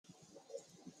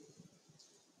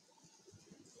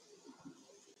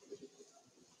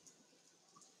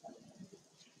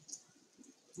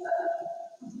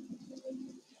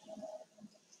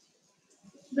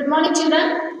morning,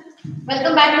 children.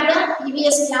 Welcome back to the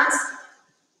EVS class.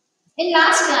 In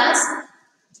last class,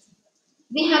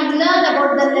 we have learned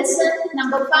about the lesson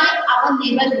number 5, Our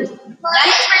Neighbourhood.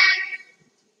 Right?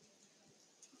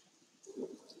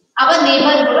 Our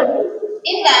Neighbourhood.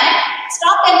 In that,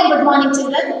 stop telling good morning,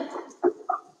 children.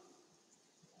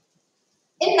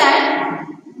 In that,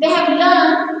 we have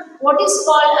learned what is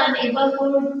called a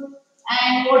neighbourhood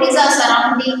and what is our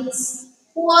surroundings,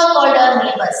 who are called our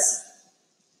neighbours.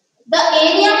 The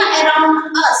area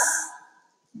around us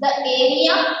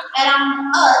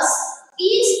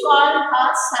is called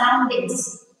our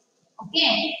surroundings.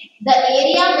 Okay, the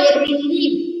area where we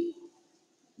live,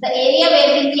 and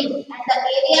the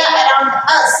area around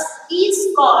us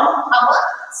is called our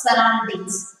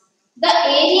surroundings. The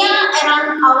area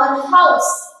around our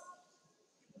house,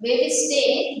 where we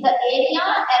stay, the area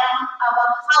around our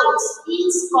house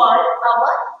is called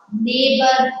our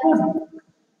neighborhood.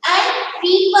 And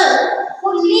people who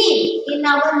live in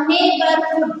our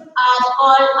neighborhood are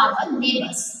called our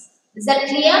neighbors. Is that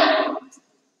clear?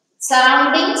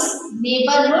 Surroundings,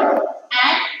 neighborhood,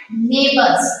 and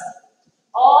neighbors.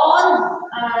 All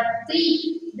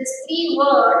these three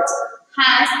words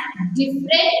has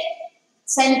different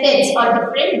sentence or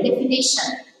different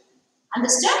definition.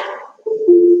 Understood?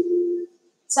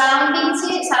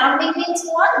 Surrounding means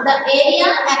what? The area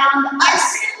around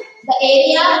us. The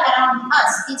area around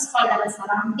us is called our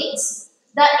surroundings.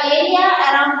 The area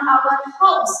around our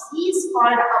house is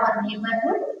called our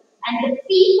neighborhood. And the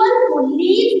people who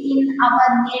live in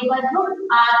our neighborhood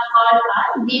are called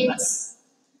our neighbors.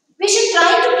 We should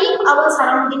try to keep our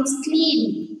surroundings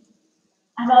clean.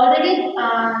 I have already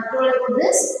told about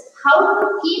this. How to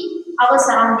keep our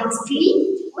surroundings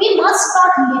clean? We must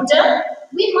not litter.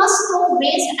 We must throw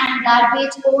waste and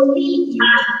garbage only in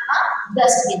a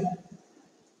dustbin.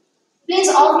 Please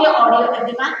off your audio,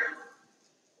 everyone.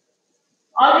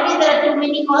 Already there are too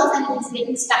many calls and it is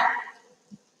getting stuck.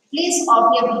 Please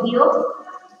off your video.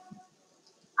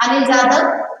 Anil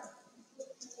Jadhav.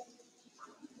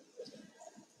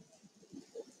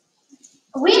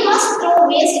 We must throw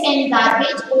waste and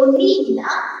garbage only in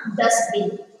a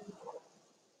dustbin.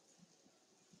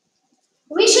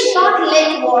 We should not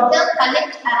let water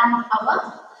collect around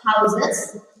our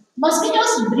houses.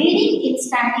 Mosquitoes breeding in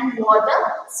standing water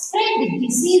spread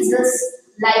diseases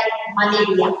like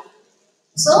malaria.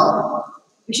 So,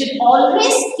 we should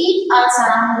always keep our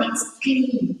surroundings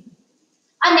clean.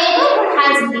 A neighborhood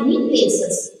has many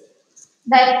places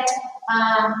that,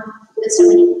 just a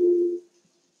minute,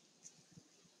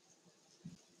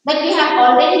 that we have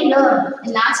already learned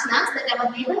in last class that our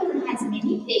neighborhood has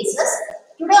many places.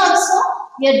 Today also,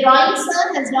 your drawing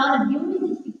sir has drawn a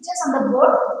beautiful pictures on the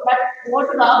board, but what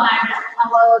to our matter,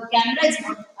 our camera is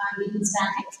not being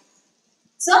started.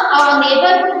 So, our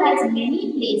neighborhood has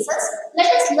many places.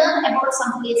 Let us learn about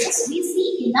some places we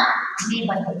see in a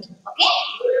neighborhood. Okay?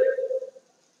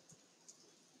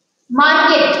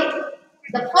 Market.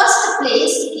 The first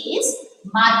place is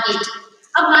market.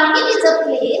 A market is a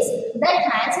place that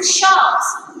has shops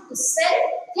to sell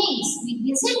things. We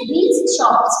visit these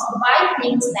shops to buy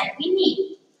things that we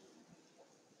need.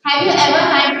 Have you ever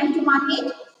had been to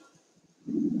market?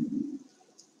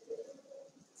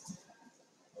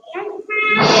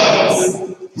 Yes.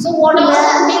 So what are the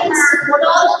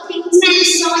things you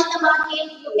saw in the market?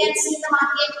 You can see in the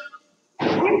market.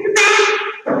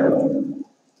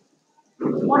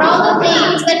 What are the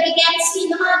things that we can see in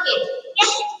the market?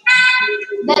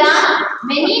 There are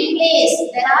many places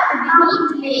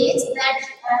that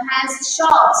has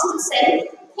shops to sell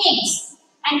things,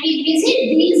 and we visit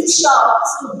these shops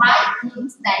to buy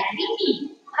things that we need.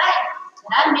 Right?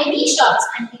 There are many shops,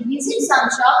 and we visit some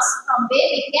shops from where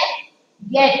we can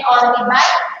get or we buy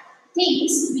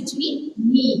things which we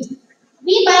need.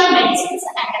 We buy medicines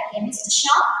at a chemist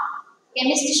shop.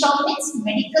 Chemist shop means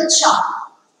medical shop.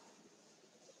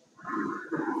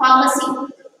 Pharmacy.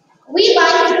 We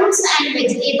buy fruits and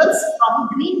vegetables from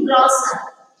greengrocer.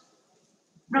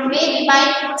 From where we buy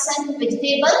fruits and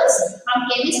vegetables? From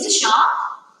chemist shop.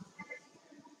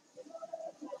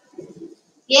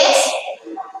 Yes?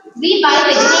 We buy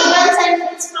vegetables and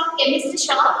fruits from chemist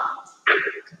shop.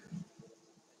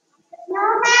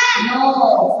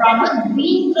 No, from a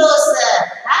greengrocer.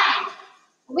 Right?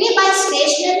 We buy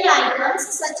stationery items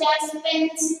such as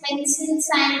pens, pencils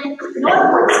and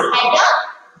notebooks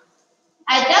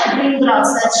at a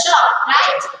greengrocer shop,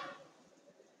 right?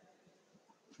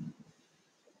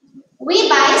 We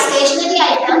buy stationery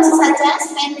items such as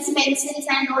pens, pencils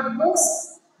and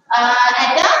notebooks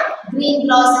at a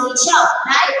greengrocery shop,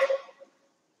 right?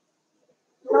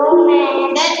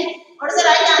 No, then what is the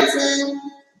right answer?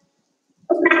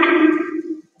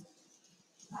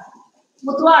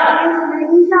 Mutwada.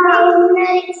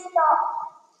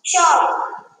 Shop.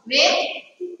 Where?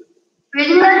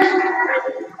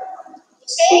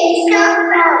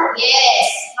 Yes.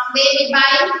 From where we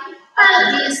buy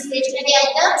these stationery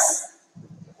items?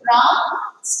 From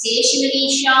stationery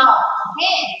shop.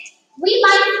 Okay. We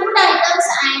buy food items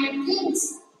and things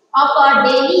of our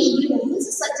daily use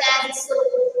such as soap,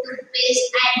 toothpaste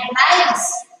and rice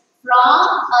from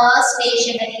a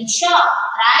stationery shop,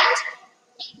 right?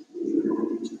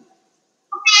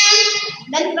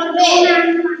 Then from where?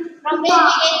 From where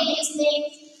we get these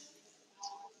things?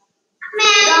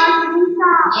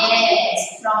 Yes,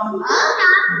 from a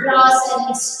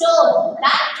grocery store,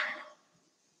 right?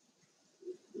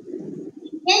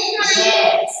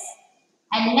 Yes.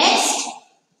 And next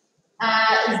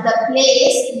is the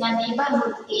place in the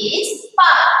neighborhood is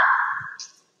park.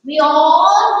 We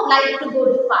all like to go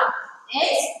to park.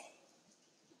 Yes.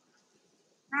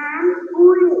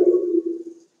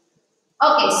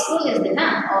 Okay, school is the name.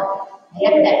 Okay, I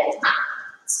left that.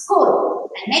 School.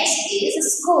 And next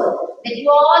is school that you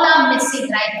all are missing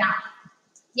right now.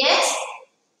 Yes.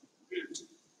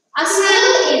 A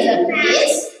school is a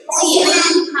place. See,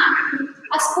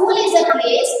 a school is a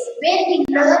place where we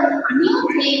learn new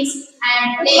things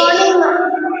and play.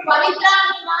 Pavitra,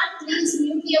 please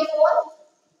mute your phone.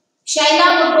 Shaila,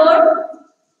 good.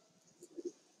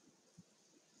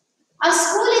 A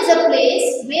school is a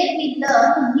place where we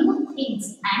learn new things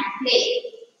and play.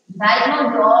 Right now,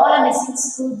 we all are missing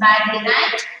school badly,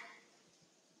 right?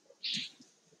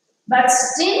 But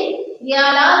still, we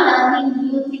all are learning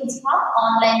new things from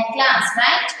online class,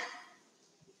 right?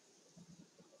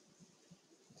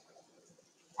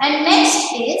 And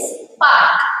next is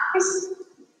park.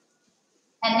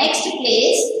 And next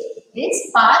place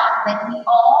is park that we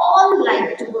all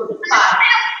like to go to park.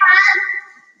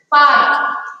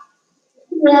 Park.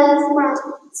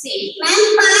 See. And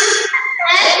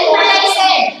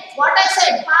what I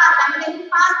said, park. I'm telling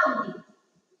park only.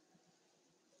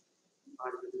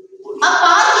 A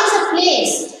park is a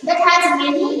place that has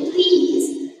many trees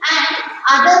and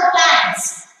other plants.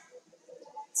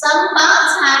 Some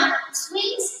parks have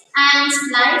swings and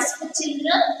slides for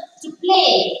children to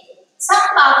play. Some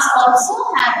parks also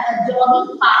have a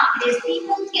jogging park where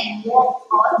people can walk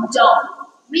or jog.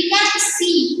 We can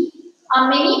see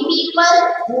many people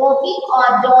walking or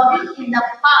jogging in the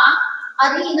park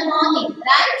early in the morning,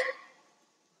 right?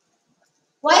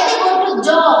 Why they go to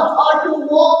jog or to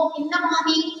walk in the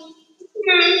morning?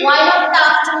 Why not in the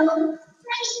afternoon?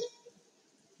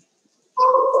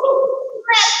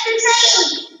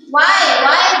 Why?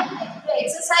 To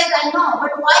exercise, I know,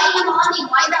 but why in the morning?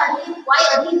 Why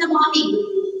early in the morning?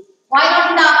 Why not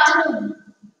in the afternoon?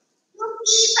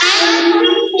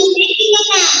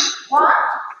 What?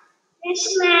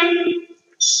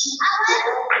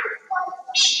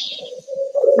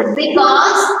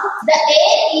 Because the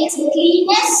air is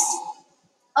cleanest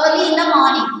early in the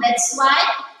morning. That's why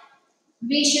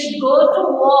we should go to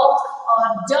walk or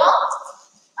jog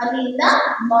early in the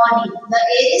morning. The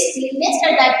air is cleanest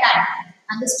at that time.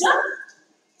 Understood?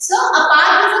 So a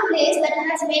park is a place that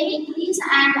has many trees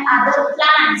and other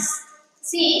plants.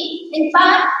 See, in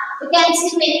park you can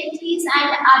see many trees and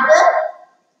other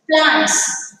plants.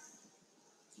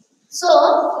 So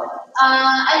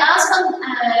I'll ask about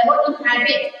one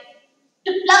habit.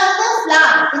 To pluck the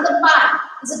flower in the park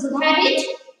is a good habit.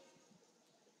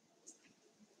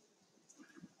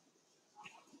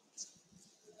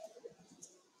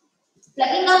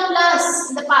 Plucking of flowers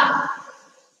in the park.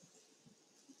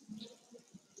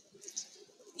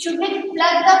 Should we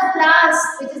pluck the flowers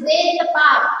which is there in the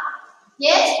park?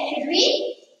 Yes, should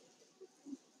we?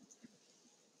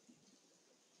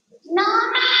 No.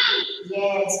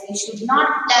 Yes, we should not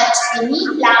touch any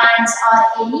plants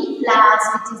or any flowers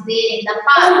which is there in the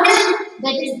park.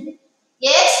 That is,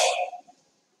 yes?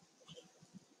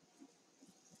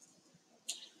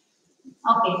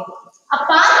 Okay. A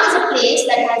park is a place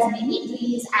that has many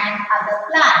trees and other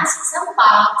plants. Some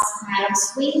parks have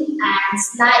swing and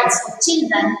slides for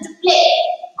children to play.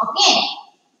 Okay.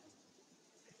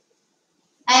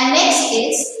 And next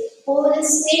is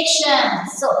police station.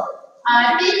 So,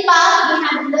 till park we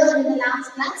have learned in the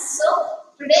last class. So,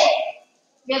 today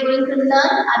we are going to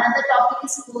learn another topic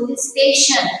is police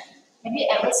station. Have you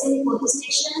ever seen police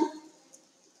station?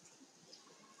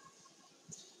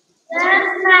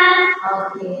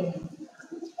 Okay.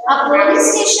 A police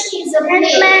station is a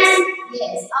place.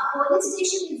 Yes, a police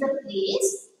station is a place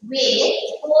where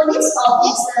police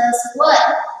officers work.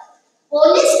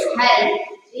 Police help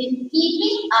in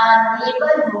keeping our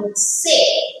neighborhood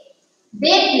safe. They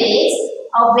play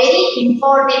a very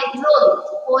important role.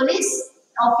 Police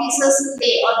officers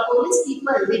play or police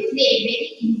people, they play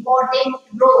very important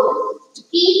role to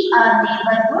keep our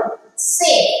neighborhood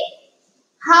safe.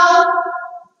 How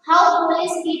how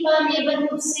police keep our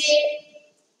neighborhood safe?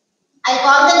 I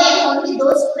call the name, only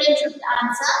those students should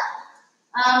answer.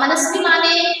 Manasvi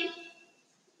Mane.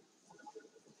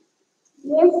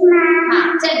 Yes,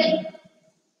 ma'am. Tell me.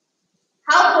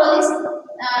 How police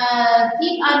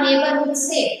keep our neighborhood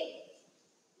safe?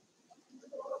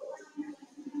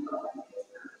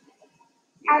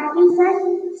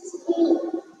 Officers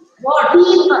What?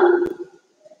 people.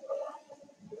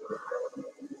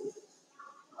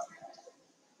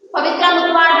 Pavitra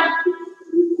Mutwad.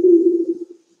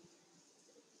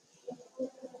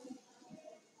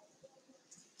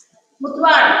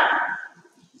 Mutwad.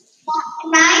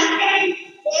 Night and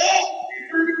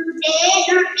day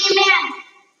duty, ma'am.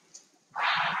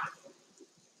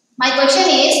 My question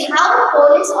is, how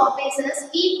police officers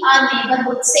keep our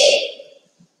neighborhood safe?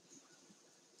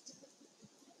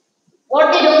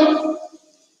 What they do?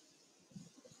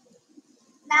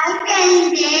 Night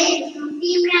and day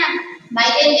duty, ma'am.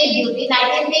 Night and day duty.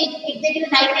 Night and day. If they do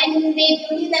night and day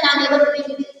duty, then our neighborhood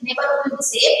will be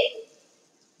safe.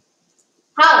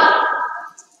 How?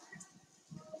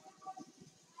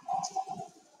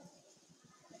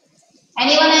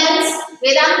 Anyone else?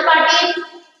 Vedant Patil.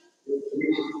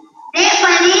 They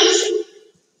punish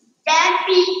that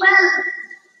people.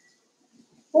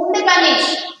 Whom they punish?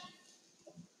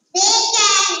 They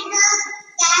catch the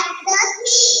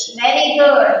thief. Very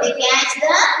good. They catch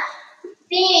the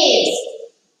thieves.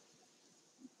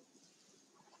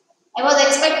 I was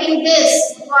expecting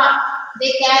this. What?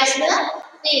 They catch the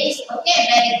thieves. Okay,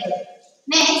 very good.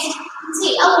 Next,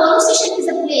 see, a police station is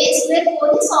a place where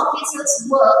police officers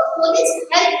work. Police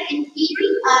help in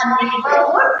keeping our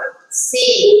neighborhood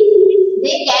safe.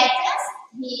 They catch us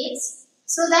thieves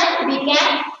so that we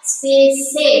can stay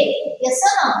safe. Yes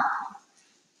or no?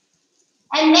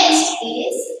 And next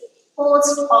is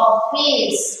post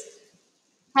office.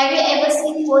 Have you ever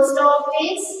seen post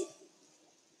office?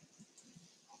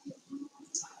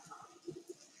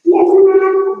 Yes,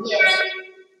 ma'am. Yes.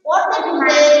 What they do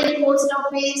there in post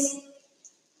office?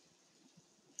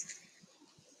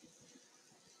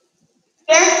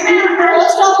 Yes, ma'am.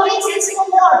 Post office is for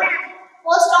what?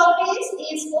 Post office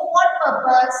is for what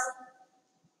purpose?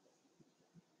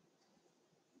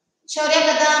 Shaurya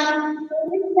Kadam.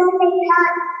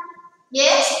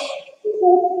 Yes.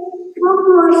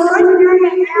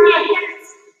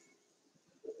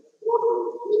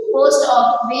 Post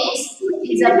office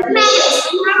is a place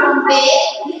from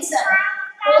where, listen,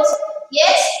 post,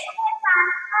 yes,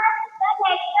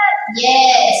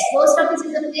 yes, post office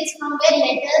is a place from where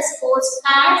letters,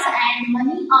 postcards and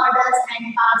money orders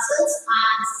and parcels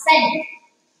are sent.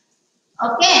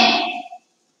 Okay.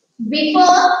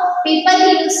 Before, people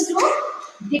used to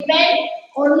depend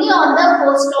only on the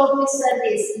post office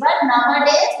service, but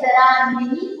nowadays there are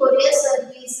many courier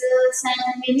services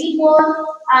and many more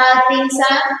things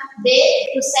are there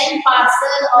to send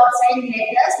parcel or send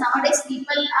letters. Nowadays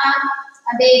people are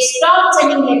they stop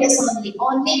sending letters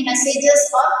only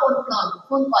messages or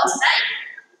phone calls, right?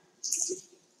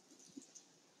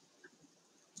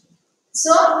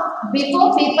 So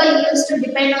before, people used to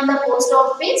depend on the post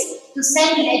office to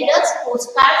send letters,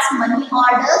 postcards, money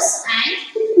orders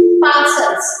and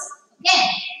parcels. Okay.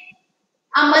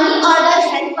 A money order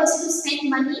helps us to send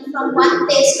money from one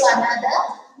place to another.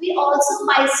 We also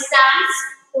buy stamps,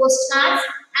 postcards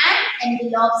and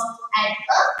envelopes at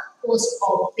a post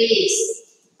office.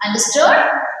 Understood?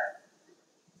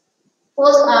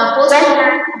 Post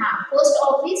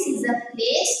office is a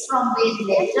place from where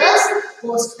letters,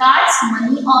 postcards,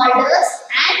 money orders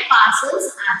and parcels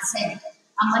are sent.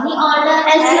 A money order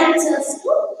helps us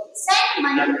to send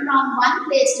money from one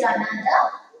place to another.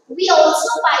 We also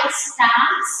buy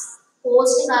stamps,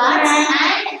 postcards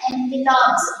and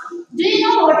envelopes. Do you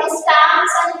know what is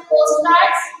stamps and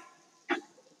postcards?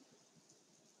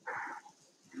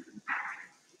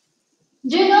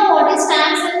 Do you know what is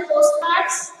stamps and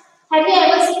postcards? Have you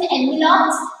ever seen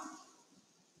envelopes?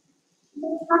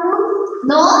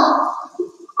 No?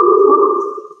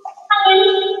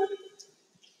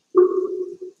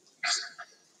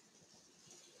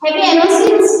 Have you ever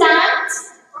seen stamps?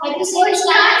 Have you seen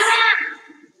stamps?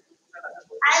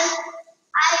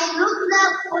 I look the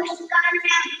postcard,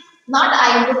 ma'am. Not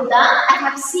I look the, I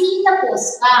have seen the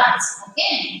postcards.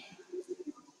 Okay.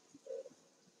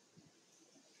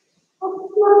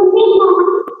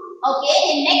 Okay,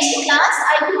 in next class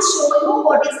I will show you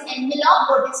what is envelope,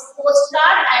 what is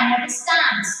postcard and what is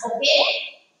stamps. Okay?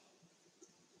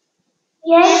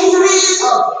 Yes, ma'am.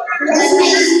 Okay. The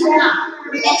next,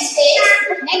 Next is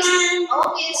next.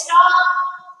 Okay, stop.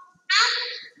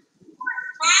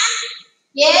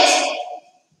 Yes.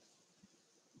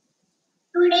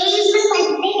 Today is the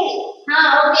Sunday.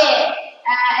 Okay.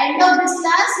 End of this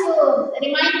class, you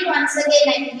remind me once again I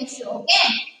finish you. Okay.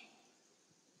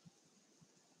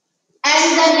 And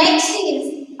the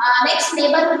next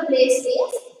neighborhood place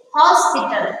is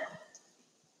hospital.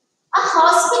 A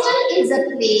hospital is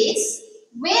a place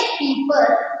where people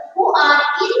who are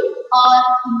ill or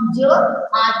injured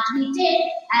are treated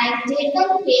and taken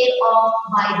care of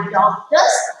by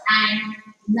doctors and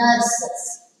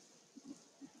nurses.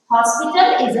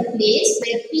 Hospital is a place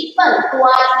where people who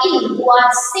are ill, who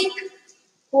are sick,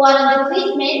 who are on the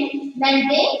treatment, then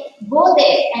they go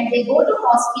there and they go to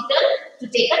hospital to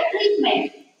take a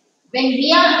treatment. When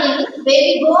we are ill, where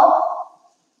we go?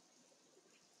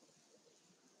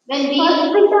 When we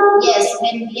Hospital. yes,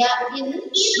 when we are ill,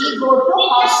 we go to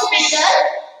hospital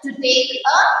to take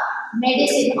a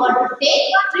medicine or to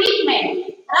take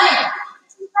treatment, right?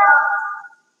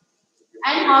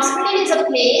 And hospital is a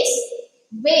place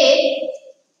where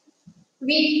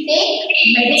we take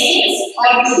medicines or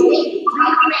we take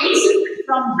treatments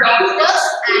from doctors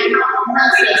and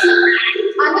nurses.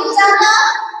 Anil Chanda,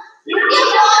 look here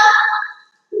for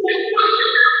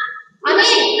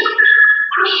Anil.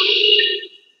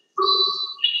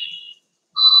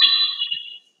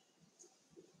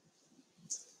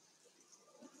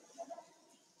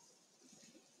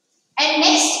 And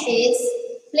next is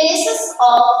places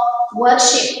of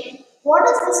worship. What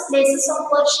is this places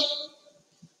of worship?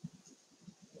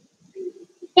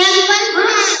 Temple.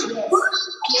 Yes.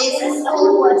 Places of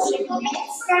worship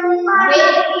means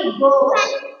where we go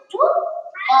to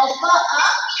offer a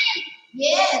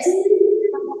yes.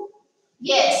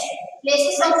 Yes.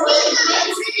 Places of worship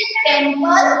means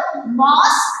temple,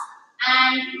 mosque,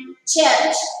 and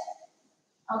church.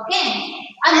 Okay.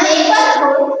 A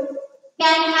neighborhood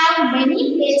can have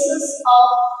many places of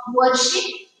worship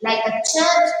like a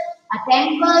church, a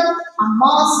temple, a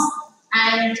mosque,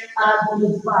 and a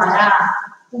gurudwara.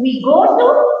 We go to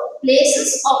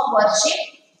places of worship.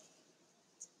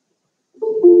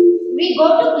 We go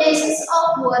to places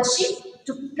of worship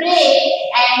to pray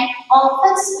and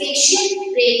offer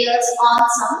special prayers on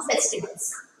some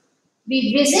festivals.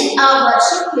 We visit our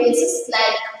worship places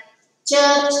like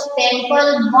church,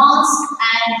 temple, mosque,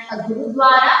 and a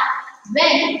gurudwara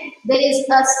when there is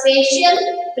a special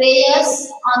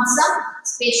prayers on some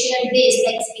special days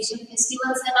like special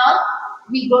festivals and all.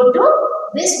 We go to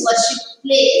this worship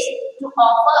place to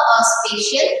offer a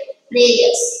special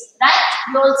prayers. Right?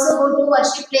 We also go to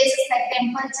worship places like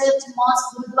temple, church,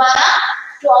 mosque, gurudwara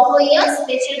to offer your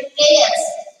special prayers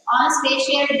on a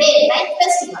special day like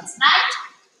festivals. Right?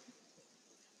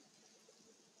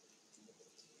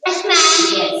 Yes, ma'am.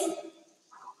 Yes.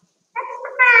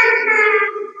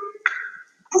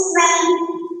 Yes, ma'am.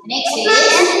 Next is,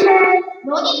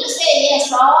 no need to say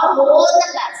yes or hold the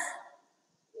class.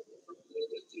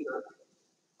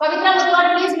 Pavitra Mutwad,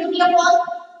 please mute your phone.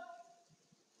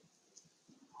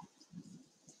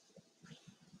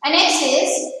 And next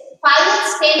is fire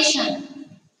station.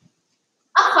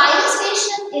 A fire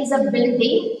station is a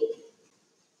building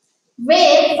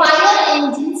where fire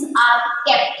engines are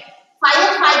kept.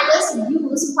 Firefighters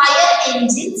use fire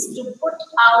engines to put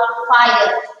out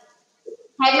fire.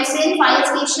 Have you seen fire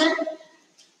station?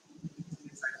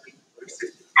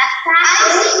 Fire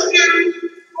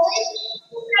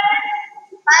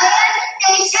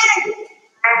station.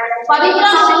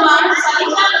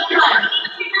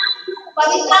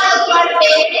 Pavitra Mutwad,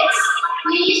 parents,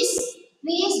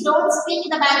 please don't speak in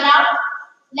the background.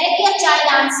 Let your child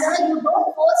answer. You don't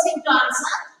force him to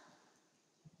answer.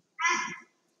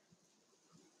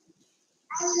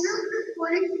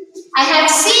 I have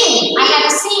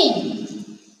seen.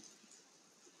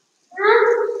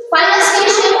 Fire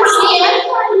station, see here?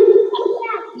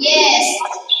 Yes.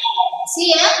 See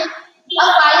here? A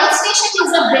fire station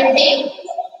is a building.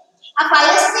 A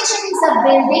fire station is a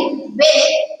building where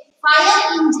fire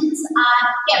engines are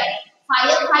kept.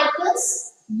 Firefighters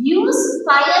use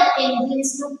fire engines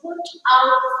to put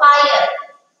out fire.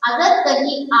 अगर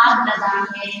कहीं आग लगा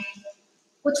है,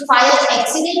 कुछ fire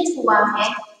accident हुआ है,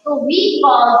 तो we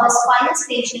call this fire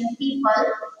station people.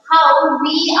 How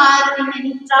we are in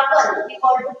any trouble, we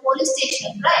call the police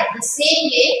station, right? The same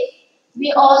way,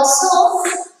 we also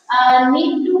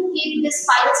need to keep this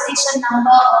fire station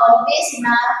number always in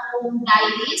our home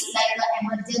diaries, like the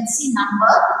emergency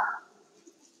number.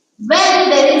 When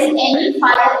there is any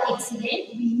fire accident,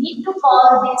 we need to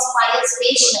call this fire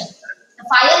station. The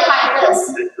firefighters,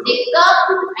 they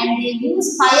come and they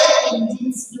use fire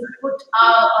engines to put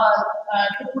out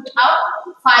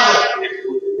fire.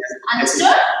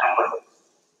 Understood?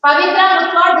 Pavitra,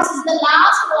 Mutwa, this is the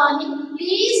last warning.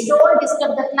 Please don't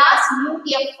disturb the class. Mute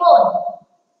your phone.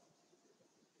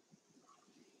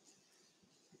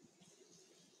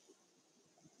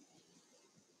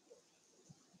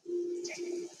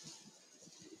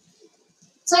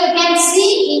 So you can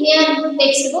see in your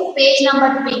textbook, page number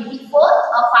 24,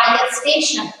 a fire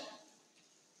station.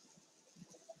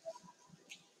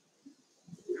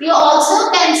 You also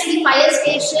can see fire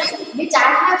station, which I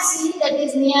have seen, that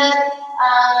is near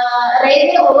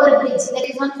railway overbridge. There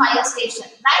is one fire station,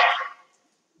 right?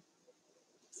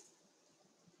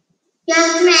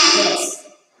 Yes, ma'am. Yes.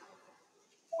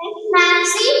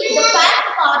 See, the fact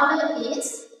corner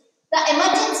is the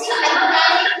emergency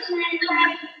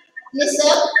helpline.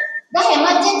 Listen, the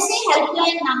emergency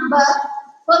helpline number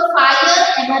for fire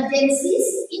emergencies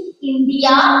in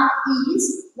India is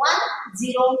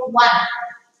 101.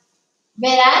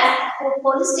 Whereas for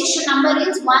police station number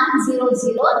is 100.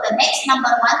 The next number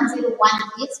 101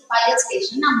 is fire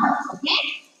station number. Okay?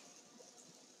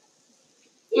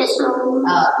 Yes, ma'am.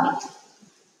 Okay.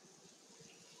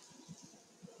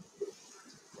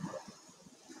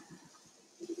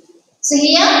 So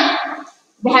here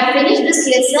we have finished this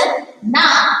lesson.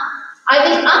 Now I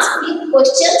will ask you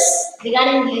questions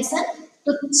regarding the lesson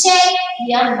to check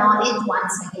your knowledge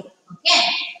once again. Okay.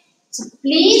 So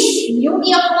please mute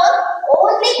your phone.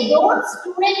 Only those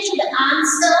students should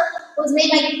answer whose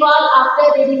name I call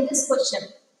after reading this question.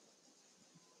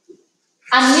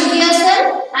 Unmute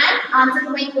yourself and answer to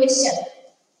my question.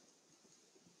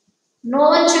 No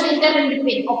one should enter in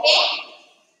between. Okay.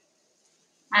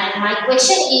 And my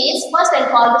question is, first I'll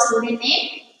call the student name.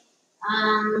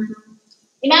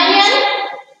 Emmanuel.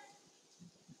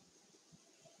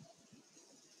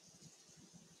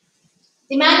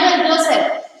 Emmanuel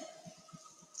Joseph.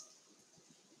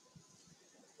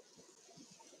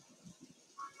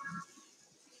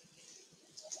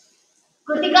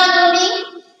 Kritika Noli.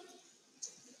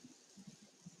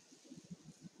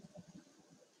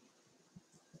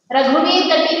 Raghuvir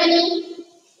Katimani.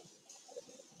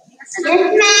 Yes,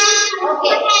 ma'am.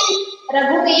 Okay.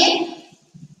 Raghuvir.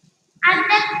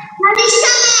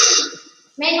 Harisha, ma'am.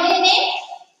 May I know your name?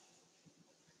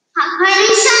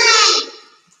 Harisha, ma'am.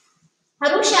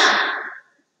 Harusha.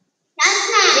 Yes,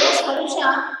 ma'am. Yes, Harusha.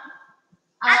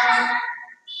 Yes,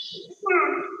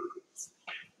 ma'am.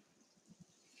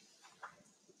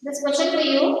 This question for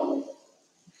you.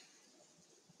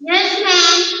 Yes,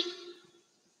 ma'am.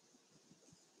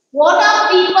 What are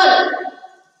people?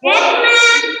 Yes,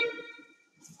 ma'am.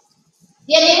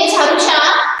 Your name is Harusha.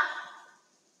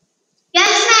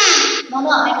 Yes, ma'am. No,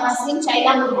 I am asking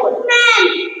Shaila Murgod. Ma'am.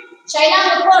 Shaila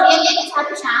Murgod, your name is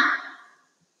Harusha.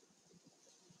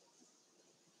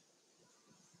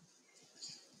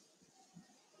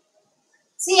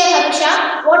 See here, Harusha.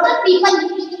 What are people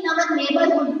living in our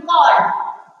neighborhood called?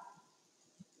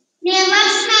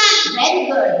 Neighbors, ma'am. Very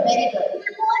good, very good.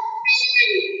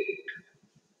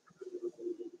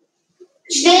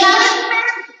 Shreya,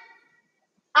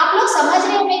 आप लोग समझ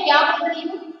रहे हो मैं क्या बोल रही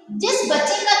हूँ? जिस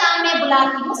बच्चे का नाम मैं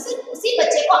बुलाती हूँ सिर्फ उसी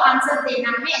बच्चे को आंसर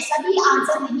देना है, सभी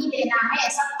आंसर नहीं देना है,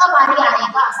 सबका बारी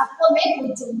आएगा, सबको मैं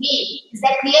पूछूंगी. Is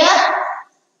that clear?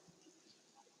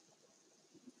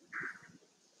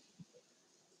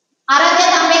 Aaradhya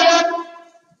Tambekar.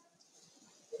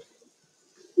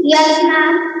 Yes,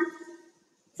 ma'am.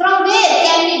 From where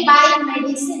can we buy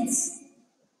medicines?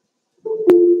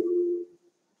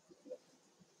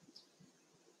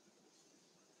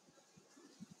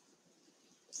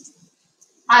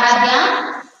 Aradhya,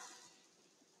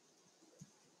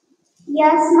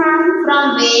 Yes, ma'am.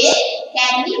 from where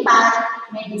can we buy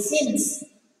medicines?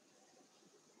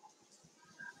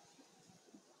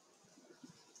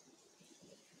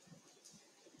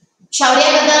 Shaurya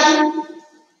Kadam,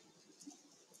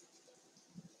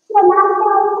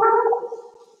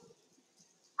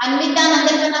 Anvita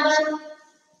Nandananavar.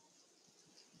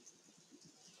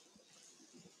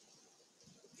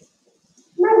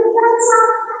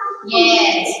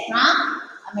 Yes, from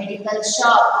a medical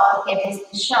shop or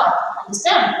chemist shop.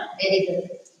 Understand? Very good.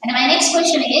 And my next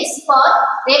question is for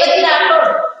Revati Rathod.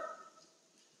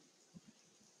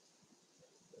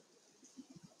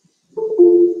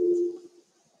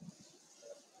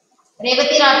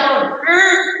 Revati Rathod.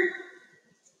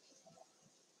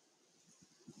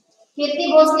 Kirti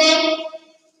Bhosle.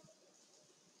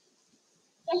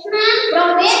 Yes, ma'am. From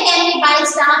where can we buy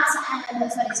stamps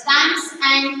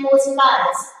and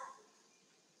postcards?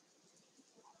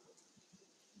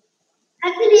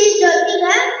 Actually, it's Jyoti,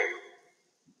 ma'am.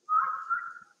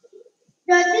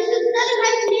 Jyoti Sundar, is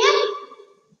that clear?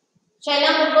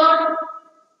 Shaila Murgod.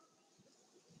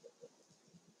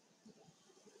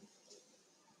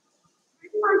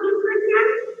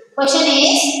 Question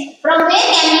is, from where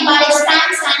can we buy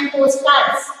stamps and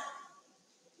postcards?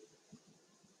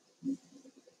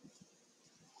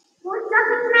 Post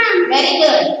office, ma'am. Very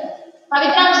good.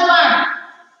 Pavitra, move on.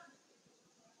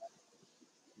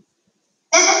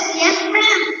 Yes,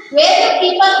 ma'am. Where do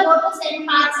people go to send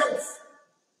parcels?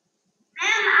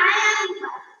 Ma'am, I am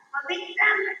Pavitra.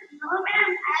 No, ma'am.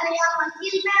 I am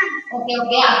Akil, ma'am. Okay,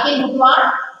 Akhil, move on.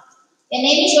 Your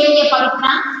name is showing here,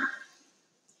 Pavitra.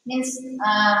 Means,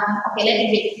 okay, let it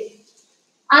be.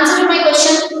 Answer to my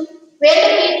question. Where do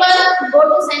people go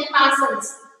to send parcels?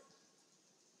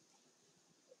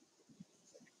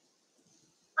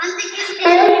 Once again,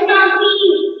 post office.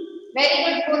 Very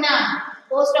good, Puna.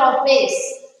 Post office.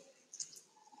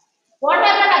 What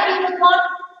happened, Akhil, move on?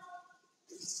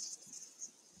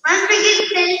 Once again,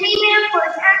 tell me, ma'am.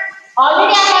 Post office.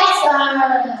 Already I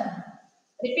have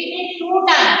repeated 2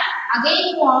 times. Again,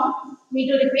 you want me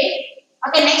to repeat?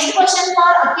 Okay, next question for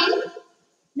Akhil.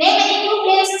 Name any 2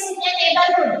 places in your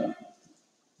neighborhood.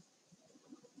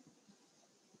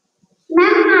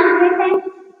 Ma'am, hospital.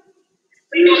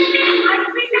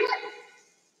 Hospital.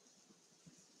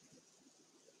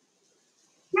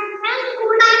 Ma'am,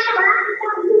 school and police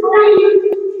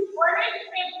station,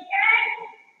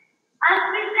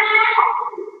 hospital,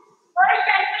 post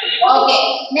office. Okay,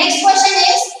 next question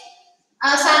is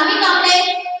Sanvi Kamble.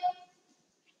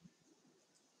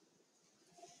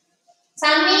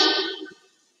 Sanvi,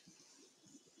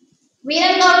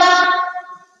 Viran Gowda.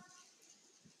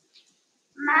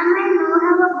 Ma'am, I don't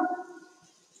have a book.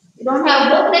 You don't have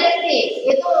book, let it be.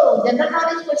 ये तो general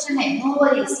knowledge question है. No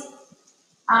worries.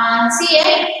 See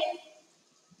here.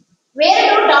 Where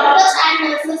do doctors and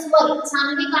nurses work?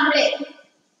 Sanvi Kamble.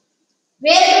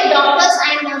 Where do doctors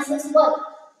and nurses work?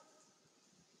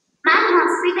 Ma'am,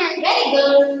 hospital. Very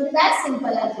good. That's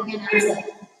simple as you can answer.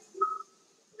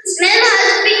 Ma'am,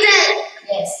 hospital.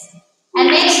 Yes. And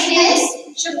next is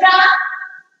Shubhra.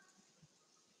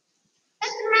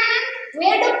 Yes, ma'am.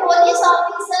 Where do police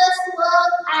officers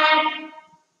work at?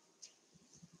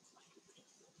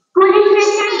 Police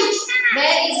station.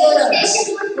 Very good.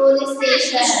 Police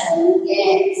station.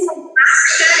 Yes.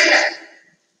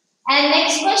 And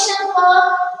next question for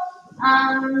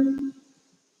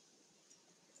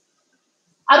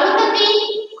Arundhati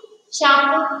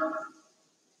Shapur.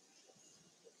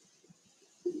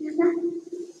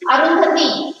 Arundhati.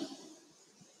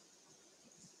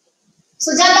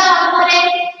 Sujata Vamore.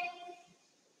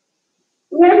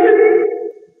 Yes, ma'am.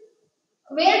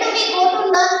 Where do we go to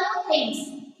learn new things?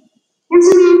 Yes,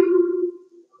 ma'am.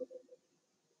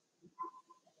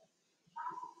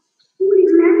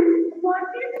 What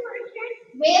is the question?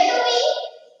 Where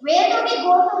do we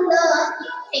go to learn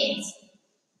new things?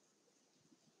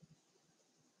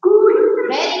 School.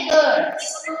 Very good.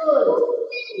 School.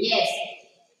 Yes.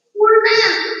 School,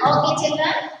 ma'am. Okay,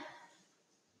 children.